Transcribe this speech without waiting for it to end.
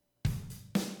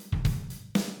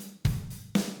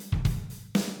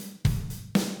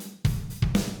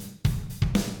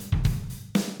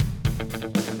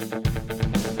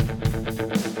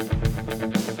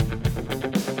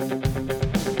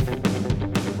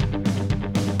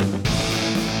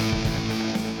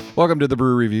Welcome to the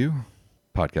Brew Review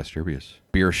Podcast Derbius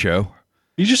Beer Show.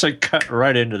 You just like cut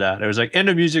right into that. It was like end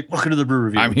of music. Welcome to the Brew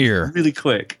Review. I'm here. Really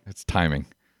quick. It's timing.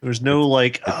 There's no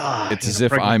It's as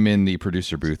if I'm in the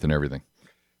producer booth and everything.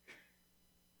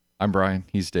 I'm Brian.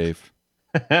 He's Dave.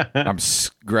 I'm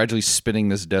gradually spinning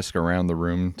this desk around the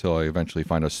room until I eventually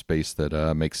find a space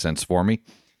that makes sense for me.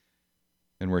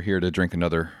 And we're here to drink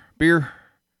another beer,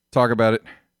 talk about it,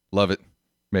 love it,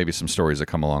 maybe some stories that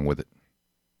come along with it.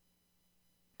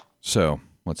 So,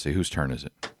 let's see. Whose turn is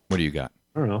it? What do you got?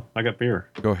 I don't know. I got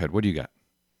beer. Go ahead. What do you got?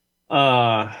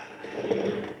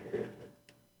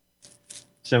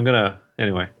 So I'm gonna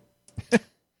anyway.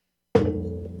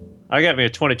 I got me a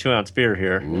 22-ounce beer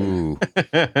here. Ooh.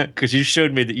 Because you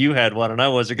showed me that you had one, and I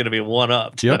wasn't gonna be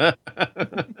one-upped. Yep.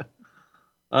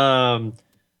 A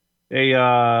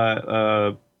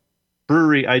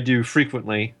brewery I do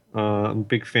frequently. I'm a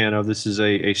big fan of. This is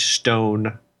a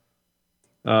Stone.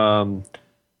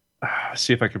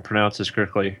 See if I can pronounce this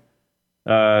correctly.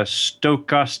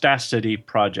 Stokasticity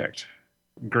Project.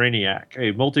 Grainiac,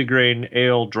 a multigrain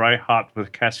ale dry hopped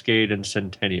with Cascade and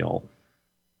Centennial.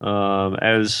 You could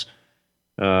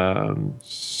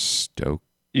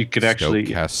actually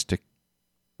Stokastic.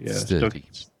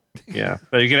 Yeah,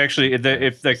 but you can actually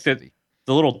if like the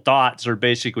little dots are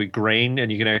basically grain,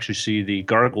 and you can actually see the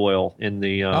gargoyle in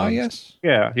the. Yes.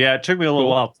 Yeah. It took me a little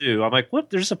Cool. while too. I'm like,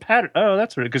 what? There's a pattern. Oh,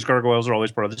 that's right, because gargoyles are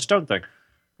always part of the Stone thing.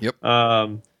 Yep.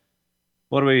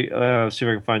 What do we? See if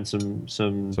I can find some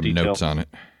notes details. on it.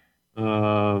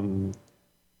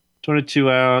 22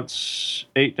 ounce,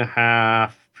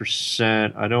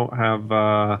 8.5%. I don't have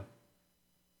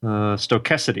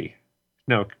stochasticity.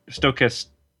 No, stochasticity.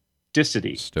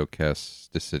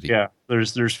 Stochasticity. Yeah,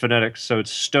 there's phonetics, so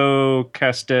it's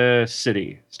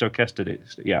stochasticity. Stochasticity.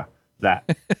 Yeah, that.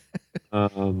 I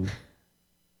don't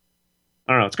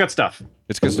know. It's got stuff.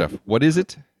 It's good stuff. What is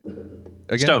it?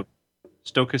 Again? Stone.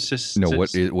 Stochasticity. No,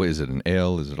 what is it? An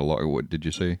ale? Is it a lager? What did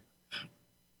you say?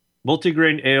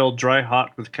 Multigrain ale, dry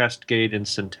hot with Cascade and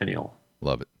Centennial.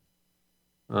 Love it.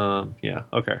 Yeah.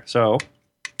 Okay. So.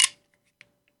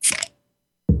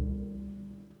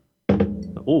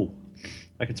 Oh,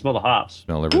 I can smell the hops.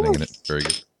 Smell everything in it. Very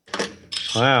good.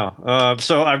 Wow.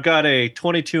 So I've got a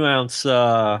 22-ounce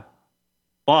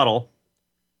bottle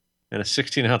and a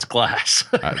 16-ounce glass.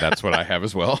 That's what I have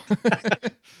as well.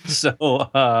 So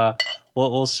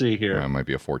we'll see here. It might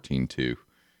be a 14 too.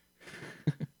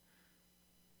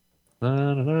 Oh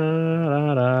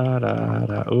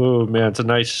man, it's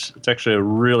actually a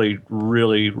really,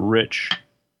 really rich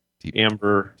Deep,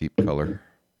 amber. deep color.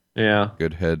 Yeah.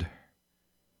 Good head.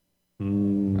 I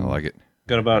like it.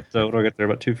 Got about, what do I get there?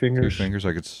 About 2 fingers? 2 fingers.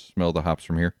 I could smell the hops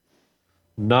from here.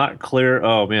 Not clear.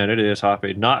 Oh man, it is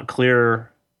hoppy. Not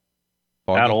clear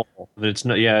Foggy. at all. It's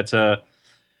not. Yeah,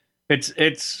 it's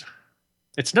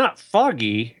not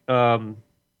foggy.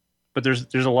 But there's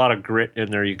a lot of grit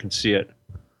in there. You can see it.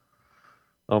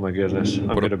 Oh my goodness!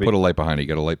 Put a light behind it. You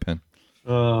got a light pen?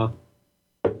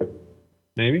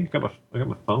 Maybe I got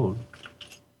my phone.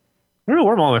 I don't know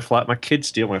where all my kids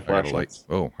steal my I got a light. flashlights.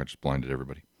 Oh, I just blinded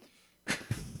everybody.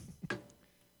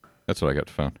 That's what I got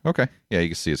the phone. Okay. Yeah, you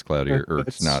can see it's cloudy or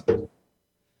it's not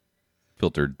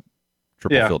filtered,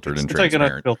 triple filtered and it's like an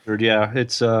transparent. unfiltered. Yeah,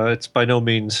 it's by no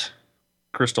means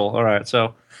crystal. All right,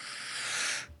 so.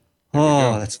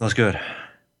 Oh, that smells good.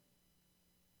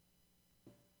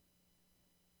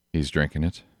 He's drinking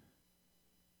it.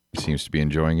 He seems to be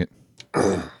enjoying it.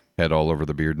 Head all over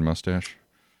the beard and mustache.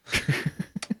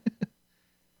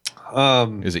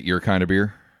 Is it your kind of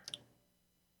beer?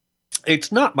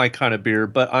 It's not my kind of beer,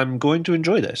 but I'm going to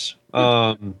enjoy this.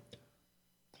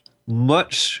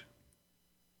 Much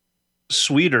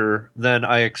sweeter than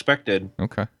I expected.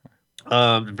 Okay.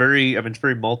 It's very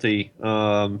malty.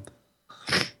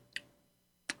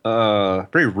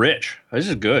 Very rich. This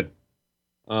is good.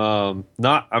 You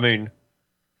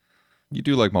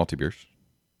do like malty beers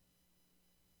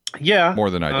Yeah, more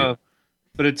than I do.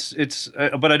 but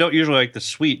but I don't usually like the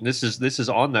sweet. And this is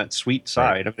on that sweet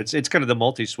side. Right. It's kind of the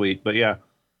malty sweet, but yeah.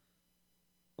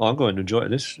 Well, I'm going to enjoy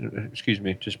this. Excuse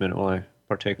me, just a minute while I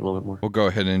partake a little bit more. Well, go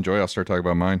ahead and enjoy. I'll start talking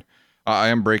about mine. I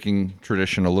am breaking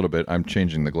tradition a little bit. I'm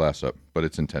changing the glass up, but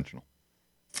it's intentional.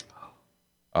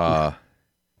 I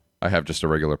have just a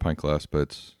regular pint glass, but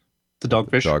it's the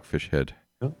Dogfish head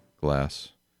glass.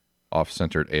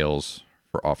 Off-centered ales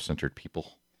for off-centered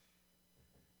people.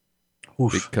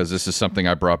 Oof. Because this is something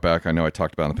I brought back. I know I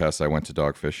talked about in the past. I went to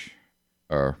Dogfish,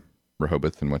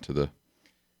 Rehoboth, and went to the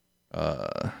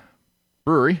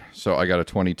brewery. So I got a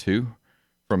 22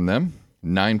 from them.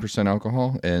 9%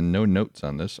 alcohol and no notes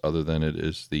on this other than it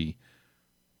is the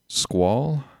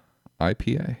Squall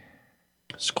IPA.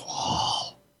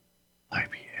 Squall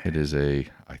IPA. It is I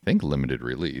think, limited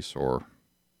release, or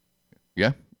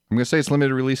yeah, I'm gonna say it's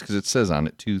limited release because it says on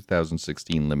it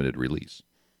 2016 limited release.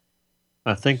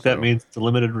 I think that means it's a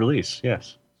limited release.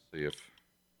 Yes. See if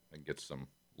I can get some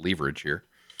leverage here.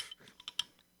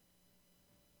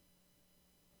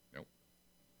 Nope.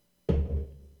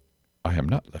 I am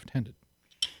not left-handed.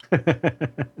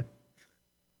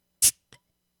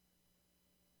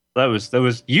 That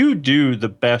was you do the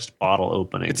best bottle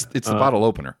opening. It's the bottle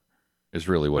opener is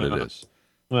really what it is.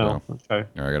 Well, okay. All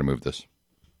right, I got to move this.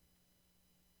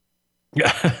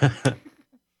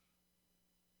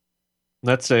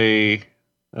 That's a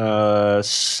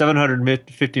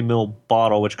 750 ml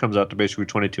bottle, which comes out to basically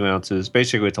 22 ounces.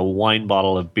 Basically, it's a wine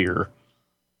bottle of beer.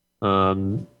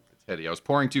 It's heady. I was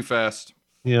pouring too fast.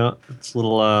 Yeah, it's a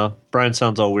little. Brian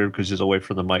sounds all weird because he's away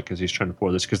from the mic because he's trying to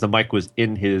pour this because the mic was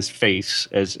in his face,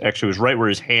 as actually was right where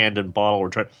his hand and bottle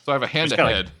were trying. So I have a hand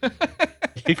ahead.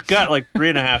 You've got like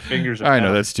 3.5 fingers. I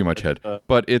know that's too much head,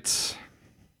 but it's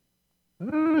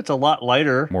a lot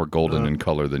lighter, more golden in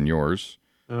color than yours.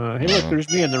 Hey, look, there's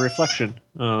me in the reflection.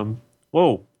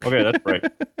 Whoa, okay, that's bright.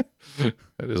 That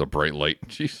is a bright light.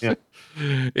 Jeez. Yeah.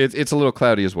 It's a little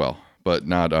cloudy as well, but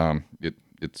not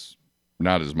it's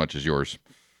not as much as yours.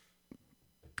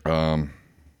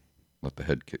 Let the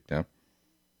head kick down.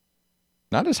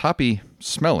 Not as hoppy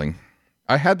smelling.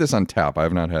 I had this on tap. I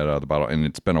have not had it out of the bottle, and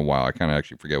it's been a while. I kind of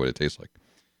actually forget what it tastes like.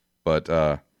 But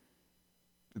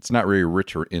it's not really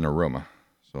rich in aroma.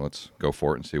 So let's go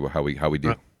for it and see how we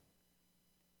do.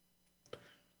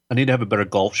 I need to have a better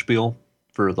golf spiel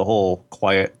for the whole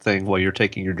quiet thing while you're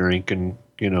taking your drink and,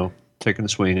 taking the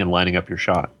swing and lining up your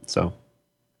shot. So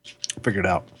figure it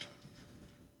out.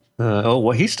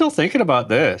 Well, he's still thinking about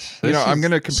this. I'm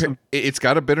going to compare. It's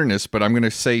got a bitterness, but I'm going to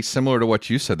say similar to what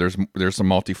you said. There's some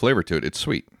malty flavor to it. It's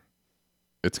sweet.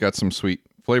 It's got some sweet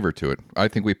flavor to it. I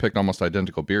think we picked almost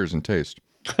identical beers in taste.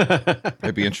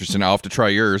 It'd be interesting. I'll have to try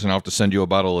yours, and I'll have to send you a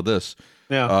bottle of this.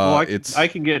 Yeah, I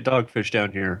can get Dogfish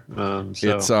down here.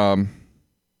 There's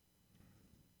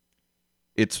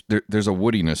a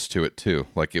woodiness to it too.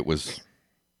 Like it was.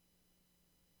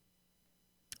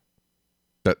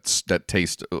 That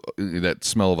taste, that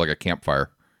smell of like a campfire,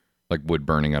 like wood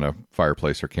burning on a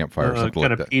fireplace or campfire, or something like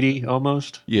that. Kind of peaty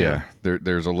almost. Yeah,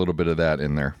 there's a little bit of that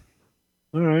in there.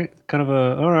 All right, a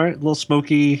little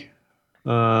smoky,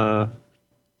 earthy.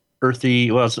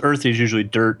 Well, earthy is usually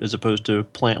dirt as opposed to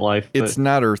plant life. It's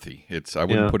not earthy. I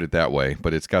wouldn't put it that way,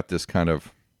 but it's got this kind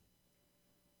of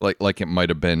like it might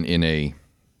have been in a.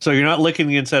 So you're not licking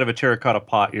the inside of a terracotta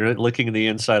pot. You're licking the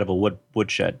inside of a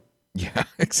woodshed. Yeah,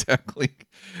 exactly.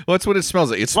 Well, that's what it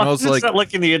smells like. It smells like. It's not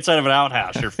licking the inside of an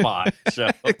outhouse. You're fine. So.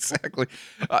 Exactly.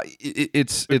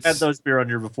 It's had those beer on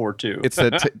here before too. It's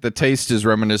that the taste is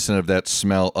reminiscent of that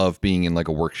smell of being in like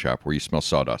a workshop where you smell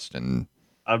sawdust, and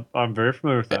I'm very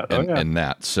familiar with that. And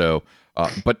that. So,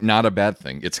 but not a bad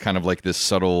thing. It's kind of like this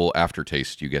subtle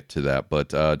aftertaste you get to that.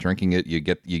 But drinking it, you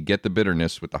get the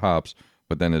bitterness with the hops,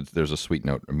 but then there's a sweet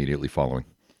note immediately following.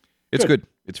 It's good.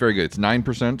 It's very good. It's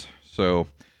 9%. So.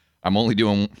 I'm only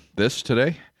doing this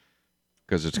today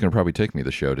because it's going to probably take me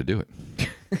the show to do it.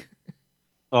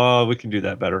 We can do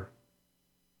that better.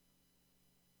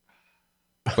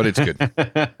 But it's good.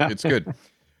 It's good.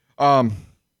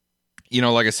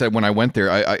 Like I said, when I went there,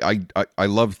 I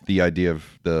loved the idea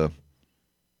of the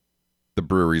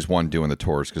breweries, one, doing the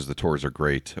tours because the tours are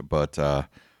great, but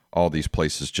all these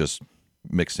places just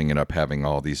mixing it up, having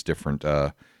all these different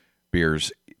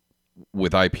beers.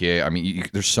 With IPA, I mean,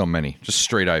 there's so many, just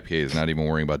straight IPAs, not even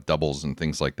worrying about doubles and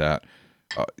things like that.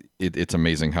 It's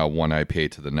amazing how one IPA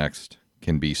to the next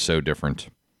can be so different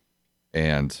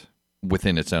and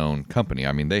within its own company.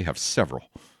 I mean, they have several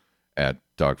at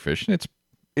Dogfish, and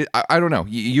I don't know.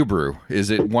 You brew. Is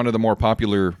it one of the more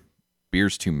popular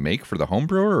beers to make for the home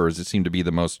brewer, or does it seem to be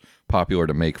the most popular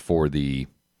to make for the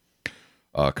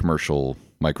commercial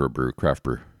microbrew, craft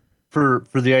brew? For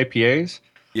the IPAs?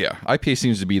 Yeah, IPA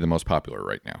seems to be the most popular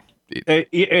right now. It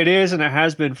is, and it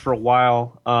has been for a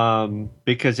while,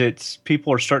 because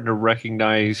people are starting to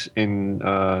recognize and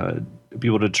be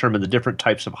able to determine the different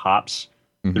types of hops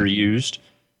that are used.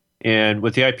 And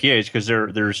with the IPAs, because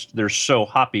they're so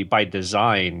hoppy by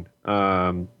design,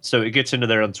 so it gets into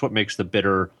there. That's what makes the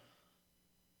bitter.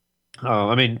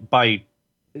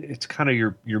 It's kind of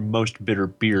your most bitter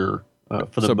beer.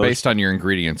 Based on your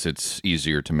ingredients, it's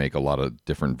easier to make a lot of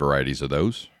different varieties of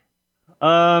those.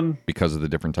 Because of the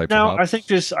different types of hops?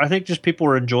 I think just people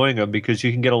are enjoying them because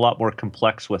you can get a lot more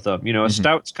complex with them. A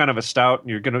stout's kind of a stout, and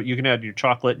you can add your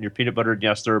chocolate and your peanut butter. And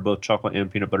yes, there are both chocolate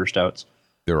and peanut butter stouts.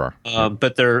 There are.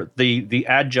 But they're the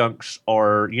adjuncts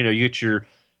are, you get your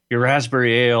your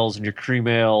raspberry ales and your cream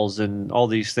ales and all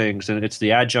these things, and it's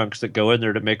the adjuncts that go in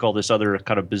there to make all this other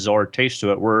kind of bizarre taste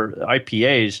to it. Where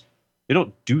IPAs, they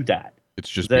don't do that. It's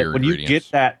just That beer when you ingredients.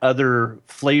 get that other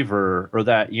flavor, or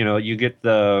that you get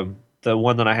the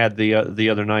one that I had the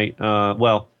other night.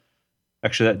 Well,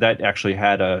 actually, that actually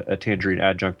had a tangerine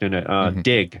adjunct in it.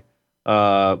 Dig,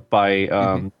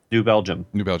 by New Belgium.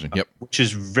 New Belgium. Yep. Which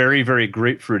is very, very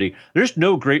grapefruity. There's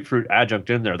no grapefruit adjunct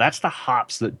in there. That's the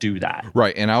hops that do that.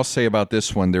 Right. And I'll say about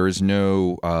this one, there is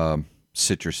no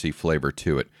citrusy flavor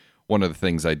to it. One of the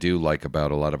things I do like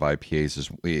about a lot of IPAs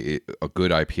is a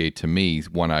good IPA to me,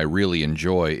 one I really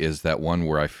enjoy, is that one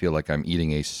where I feel like I'm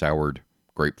eating a soured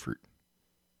grapefruit.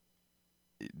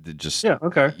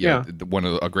 One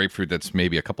of a grapefruit that's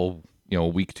maybe a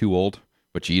week too old,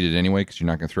 but you eat it anyway because you're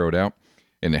not going to throw it out,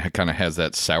 and it kind of has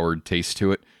that soured taste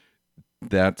to it.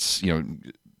 That's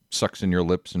sucks in your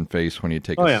lips and face when you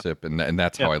take a sip, and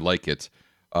that's how I like it.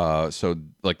 So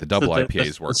like the double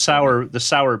IPAs work. The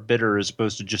sour bitter as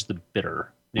opposed to just the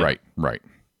bitter. Yeah. Right.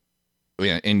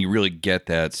 Yeah, and you really get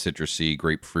that citrusy,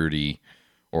 grapefruity,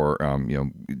 or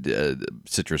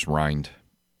citrus rind.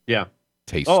 Yeah.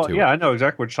 Taste. Oh yeah, I know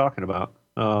exactly what you're talking about.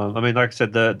 I mean, like I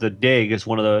said, the Dig is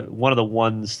one of the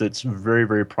ones that's very,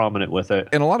 very prominent with it.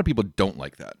 And a lot of people don't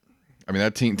like that. I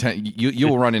mean, you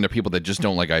will run into people that just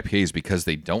don't like IPAs because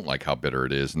they don't like how bitter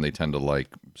it is, and they tend to like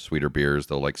sweeter beers.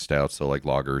 They'll like stouts. They'll like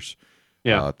lagers.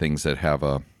 Yeah, things that have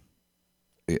a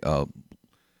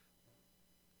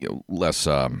less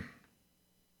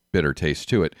bitter taste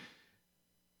to it.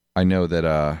 I know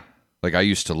that like I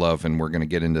used to love, and we're going to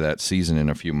get into that season in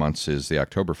a few months, is the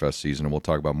Oktoberfest season, and we'll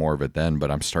talk about more of it then. But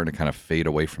I'm starting to kind of fade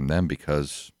away from them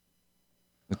because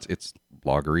it's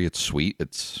lagery, it's sweet,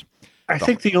 I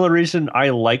think the only reason I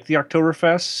like the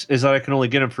Oktoberfest is that I can only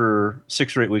get them for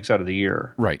 6 or 8 weeks out of the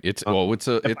year. Right. If I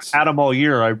had them all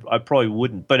year, I probably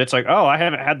wouldn't. But it's like, oh, I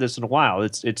haven't had this in a while.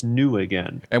 It's new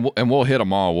again. And we'll hit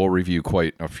them all. We'll review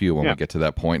quite a few when we get to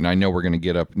that point. And I know we're going to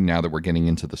get up now that we're getting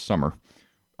into the summer.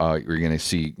 You're going to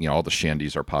see, all the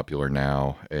shandies are popular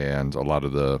now, and a lot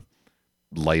of the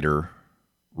lighter,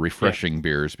 refreshing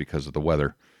beers because of the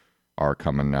weather are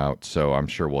coming out. So I'm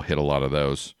sure we'll hit a lot of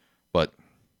those. But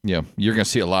yeah, you're going to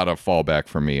see a lot of fallback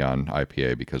from me on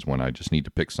IPA because when I just need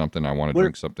to pick something, I want to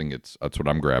drink something, that's what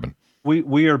I'm grabbing.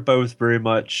 We are both very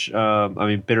much,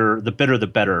 bitter, the bitter, the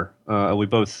better. We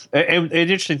both, and the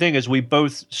interesting thing is we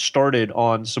both started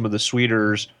on some of the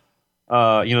sweeters,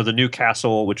 the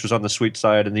Newcastle, which was on the sweet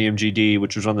side, and the MGD,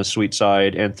 which was on the sweet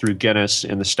side, and through Guinness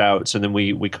and the stouts. And then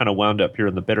we kind of wound up here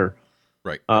in the bitter.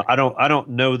 Right. I don't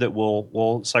know that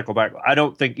we'll cycle back. I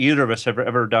don't think either of us have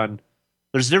ever done.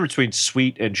 There's a difference between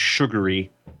sweet and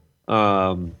sugary,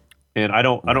 and I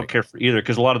don't care for either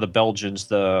because a lot of the Belgians,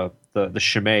 the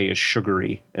Chimay is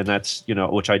sugary, and that's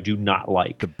which I do not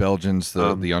like. The Belgians,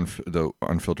 the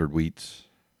unfiltered wheats.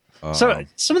 So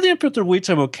some of the unfiltered wheats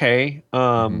I'm okay,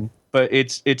 but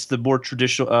it's the more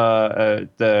traditional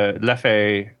the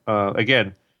Leffe.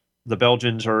 Again, the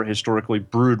Belgians are historically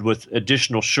brewed with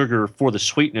additional sugar for the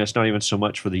sweetness, not even so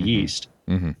much for the yeast.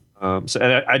 Mm-hmm.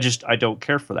 I don't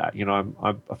care for that.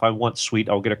 If I want sweet,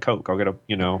 I'll get a Coke. I'll get a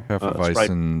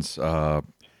Hefeweizens.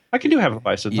 I can do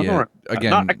Hefeweizens. Yeah,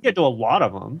 I can't do a lot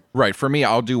of them. Right. For me,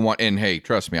 I'll do one. And hey,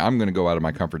 trust me, I'm going to go out of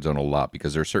my comfort zone a lot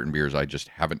because there are certain beers I just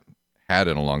haven't had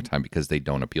in a long time because they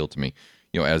don't appeal to me.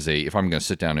 If I'm going to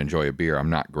sit down and enjoy a beer,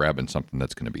 I'm not grabbing something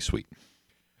that's going to be sweet.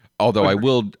 Although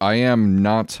I am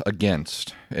not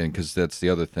against, and because that's the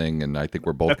other thing, and I think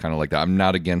we're both kind of like that. I'm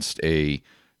not against a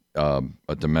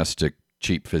domestic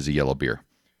cheap fizzy yellow beer.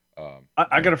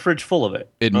 I got a fridge full of it.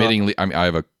 Admittingly, I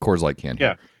have a Coors Light can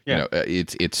here. Yeah.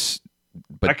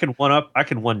 But I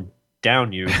can one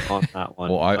down you on that one.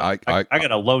 Well, I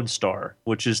got a Lone Star,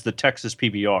 which is the Texas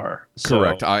PBR.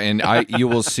 Correct. You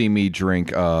will see me drink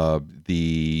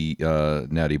the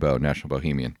Natty Bo National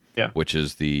Bohemian. Yeah. Which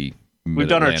is the We've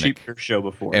done our cheap beer show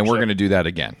before, and we're going to do that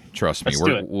again. Trust me.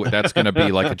 That's going to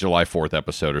be like a July 4th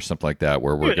episode or something like that,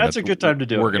 where that's a good time to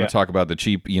do. We're going to talk about the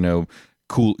cheap,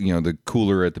 cool, the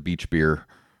cooler at the beach beer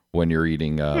when you're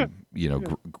eating,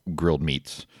 grilled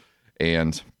meats,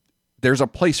 and there's a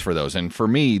place for those. And for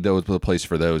me, the place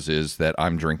for those is that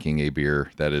I'm drinking a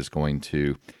beer that is going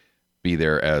to be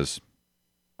there as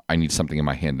I need something in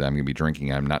my hand that I'm going to be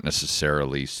drinking. I'm not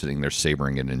necessarily sitting there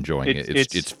savoring and enjoying it.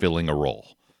 It's filling a role.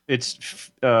 It's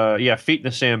feet in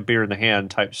the sand, beer in the hand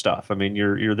type stuff. I mean,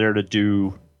 you're there to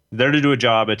do a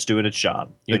job. It's doing its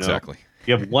job. Exactly.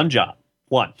 You have one job.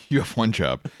 You have one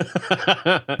job.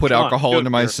 Put alcohol into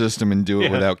my system and do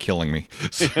it without killing me.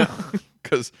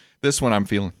 Because this one I'm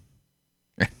feeling.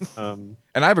 And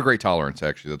I have a great tolerance.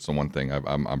 Actually, that's the one thing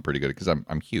I'm pretty good at because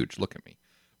I'm huge. Look at me.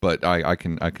 but I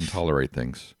can tolerate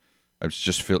things. I was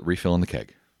just refilling the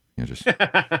keg, just.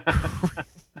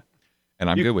 And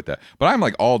I'm good with that. But I'm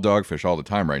like all Dogfish all the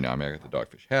time right now. I mean, I got the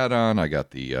Dogfish hat on. I got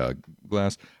the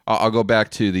glass. I'll go back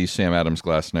to the Sam Adams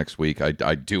glass next week.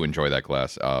 I do enjoy that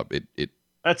glass.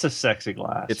 That's a sexy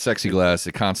glass. It's sexy glass.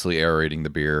 It constantly aerating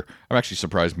the beer. I'm actually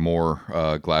surprised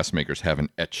more glass makers haven't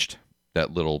etched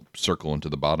that little circle into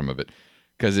the bottom of it,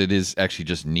 because it is actually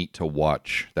just neat to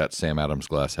watch that Sam Adams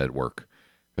glass head work,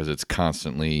 because it's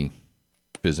constantly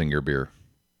fizzing your beer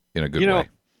in a good way.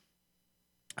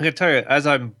 I can tell you,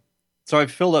 So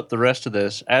I've filled up the rest of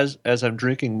this. As I'm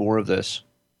drinking more of this,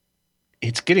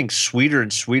 it's getting sweeter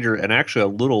and sweeter, and actually a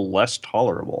little less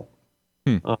tolerable.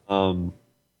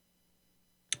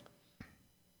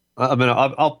 I mean,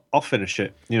 I'll finish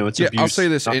it. It's I'll say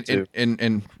this,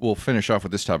 and we'll finish off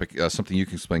with this topic. Something you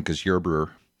can explain, because you're a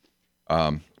brewer.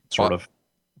 Sort of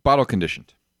bottle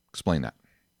conditioned. Explain that,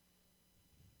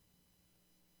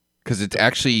 because it's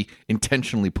actually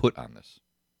intentionally put on this.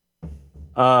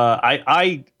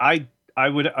 I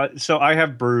would. So I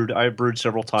have brewed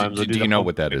several times. Do you know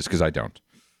what that is? Because I don't.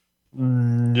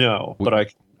 No, but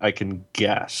I can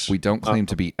guess. We don't claim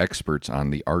to be experts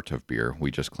on the art of beer. We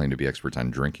just claim to be experts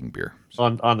on drinking beer.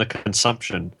 On the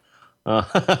consumption.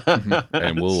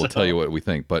 And we'll tell you what we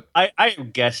think. But I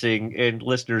am guessing, and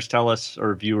listeners, tell us,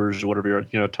 or viewers, or whatever,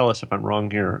 tell us if I'm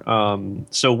wrong here.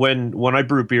 So when I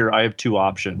brew beer, I have two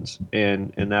options,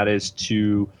 and that is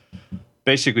to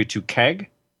basically to keg,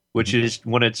 which is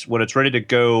when it's ready to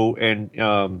go, and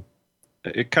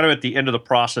it kind of at the end of the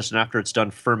process, and after it's done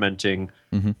fermenting,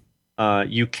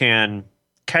 you can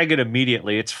keg it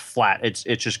immediately. It's flat. It's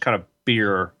just kind of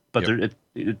beer, but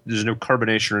there's no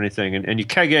carbonation or anything. And you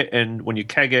keg it, and when you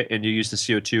keg it, and you use the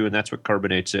CO2, and that's what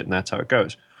carbonates it, and that's how it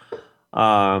goes.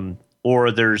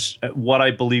 Or there's what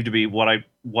I believe to be what I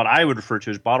would refer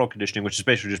to as bottle conditioning, which is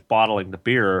basically just bottling the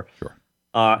beer. Sure.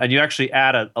 And you actually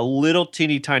add a little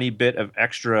teeny tiny bit of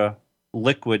extra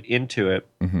liquid into it.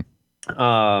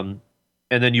 And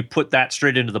then you put that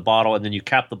straight into the bottle, and then you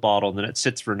cap the bottle, and then it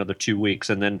sits for another 2 weeks.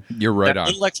 And then you're right that on.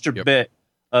 little extra bit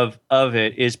of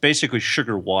it is basically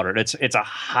sugar water. It's a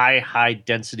high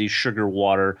density sugar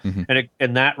water,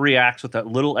 and that reacts with that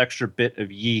little extra bit of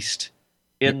yeast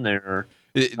in there.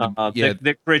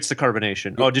 That creates the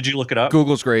carbonation. Oh, did you look it up?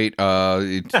 Google's great.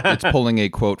 It's pulling a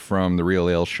quote from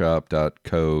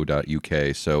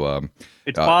therealaleshop.co.uk. So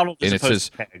it's bottled, and it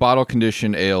says bottle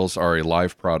conditioned ales are a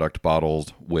live product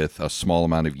bottled with a small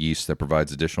amount of yeast that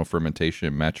provides additional fermentation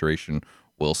and maturation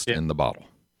whilst in the bottle.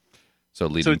 So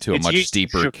leading to a much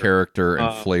deeper character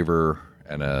and flavor,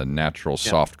 and a natural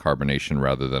soft carbonation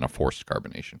rather than a forced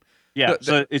carbonation. Yeah,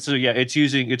 it's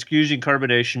using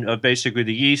carbonation of basically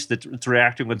the yeast that's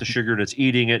reacting with the sugar and it's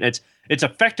eating it. It's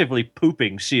effectively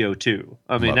pooping CO2.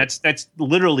 I mean, that's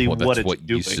literally what it's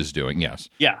doing. Yeast is doing. Yes.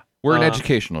 Yeah. We're an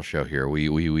educational show here. We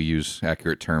use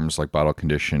accurate terms like bottle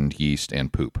conditioned, yeast,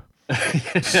 and poop.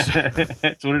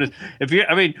 That's what it is.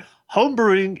 Home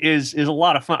brewing is a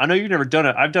lot of fun. I know you've never done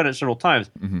it. I've done it several times.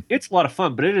 It's a lot of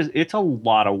fun, but it's a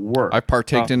lot of work. I've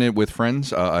partaked in it with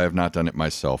friends. I have not done it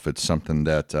myself. It's something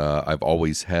that I've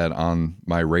always had on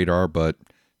my radar, but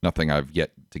nothing I've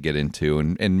yet to get into.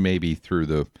 And maybe through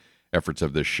the efforts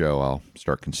of this show, I'll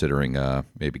start considering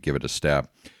maybe give it a stab.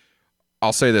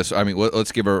 I'll say this. I mean,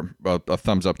 let's give a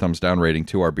thumbs up, thumbs down rating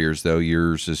to our beers. Though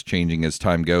yours is changing as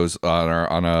time goes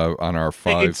on our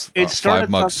five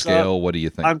mug scale. Up. What do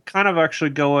you think? I'm kind of actually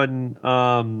going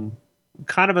kind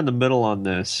of in the middle on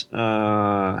this.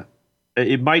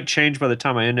 It might change by the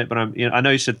time I end it, but I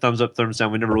know you said thumbs up, thumbs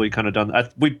down. We never really kind of done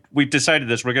that. We decided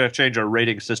this. We're going to change our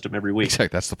rating system every week. Exactly,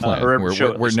 that's the plan.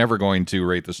 We're never going to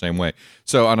rate the same way.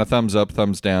 So on a thumbs up,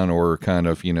 thumbs down, or kind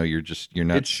of you're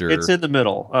not sure. It's in the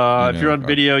middle. If you're on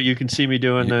video, you can see me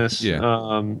doing this.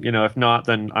 Yeah. If not,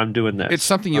 then I'm doing this. It's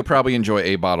something you'll probably enjoy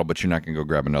a bottle, but you're not going to go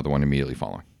grab another one immediately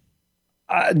following.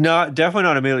 No, definitely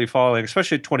not immediately following,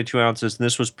 especially at 22 ounces. And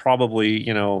this was probably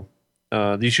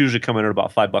these usually come in at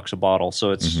about $5 a bottle,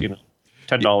 so it's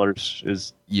 $10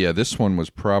 is. Yeah, this one was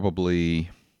probably.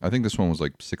 I think this one was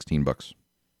like $16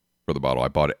 for the bottle. I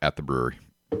bought it at the brewery.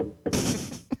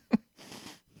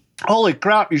 Holy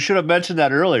crap! You should have mentioned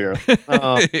that earlier.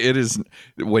 It is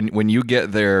when you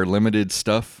get their limited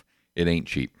stuff, it ain't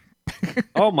cheap.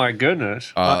 Oh my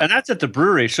goodness! And that's at the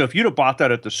brewery. So if you'd have bought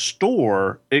that at the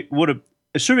store, it would have.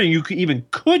 Assuming you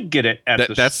could get it at the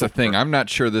store. That's the thing. I'm not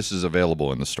sure this is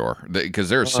available in the store, because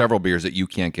there are several beers that you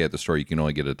can't get at the store. You can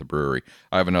only get it at the brewery.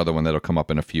 I have another one that'll come up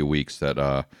in a few weeks that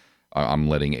I'm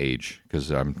letting age,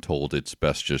 because I'm told it's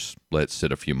best just let it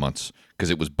sit a few months, because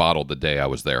it was bottled the day I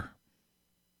was there.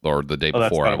 or the day Oh,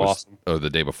 that's before kind of awesome. the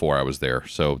day before I was there.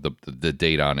 So the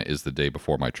date on it is the day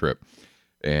before my trip,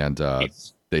 and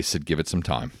Nice. they said give it some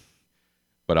time.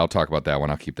 But I'll talk about that one.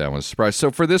 I'll keep that one a surprise.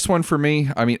 So for this one, for me,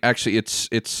 I mean, actually, it's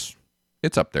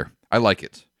up there. I like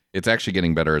it. It's actually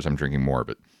getting better as I'm drinking more of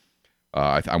it.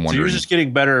 I'm So wondering. yours is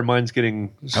getting better, and mine's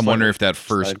getting. I'm wondering if that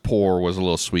slightly- first pour was a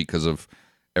little sweet because of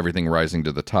everything rising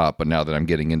to the top. But now that I'm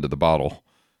getting into the bottle,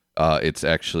 it's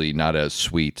actually not as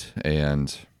sweet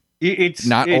and It's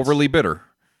not overly bitter.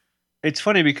 It's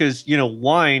funny because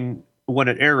wine, when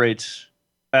it aerates,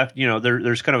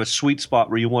 there's kind of a sweet spot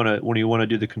where you want to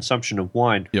do the consumption of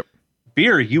wine. Yep.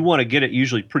 Beer, you want to get it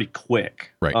usually pretty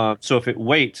quick. Right. So if it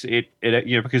waits, it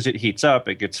because it heats up,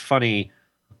 it gets funny.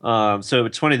 So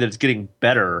it's funny that it's getting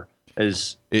better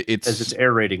as it's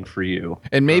aerating for you.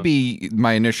 And maybe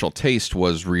my initial taste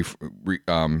was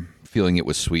feeling it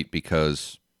was sweet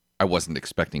because I wasn't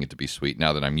expecting it to be sweet.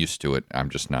 Now that I'm used to it, I'm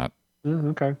just not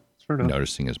Okay, fair enough.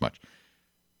 noticing as much.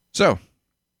 So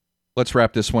let's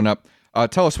wrap this one up.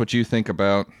 Tell us what you think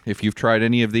about if you've tried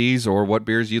any of these or what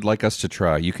beers you'd like us to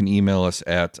try. You can email us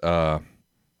at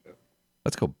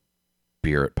let's go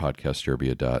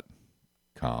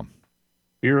beer@podcastderby.com.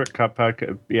 Beer at Cup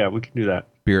Podcast. Yeah, we can do that.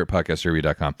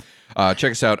 Beer@podcastderby.com.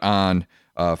 Check us out on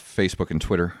Facebook and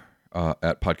Twitter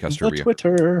at Podcast Derby.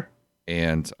 Twitter.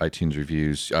 And iTunes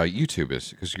reviews. YouTube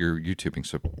is because you're YouTubing,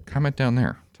 so comment down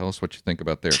there. Tell us what you think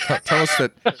about there. Tell us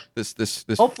that this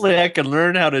Hopefully, I can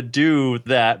learn how to do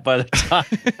that by the time.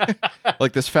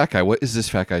 like this fat guy. What is this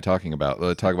fat guy talking about?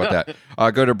 Let's talk about that.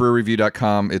 Go to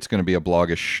brewreview.com. It's going to be a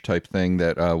blogish type thing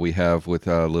that we have with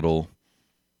little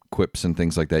quips and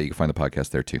things like that. You can find the podcast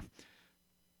there too.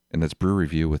 And that's Brew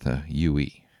Review with a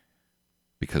UE.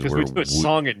 Because we do a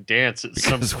song and dance at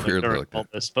some point during all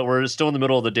this, but we're still in the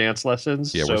middle of the dance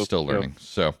lessons. Yeah, we're still learning.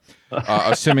 So,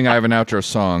 assuming I have an outro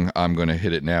song, I'm going to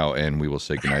hit it now, and we will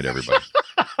say goodnight, everybody.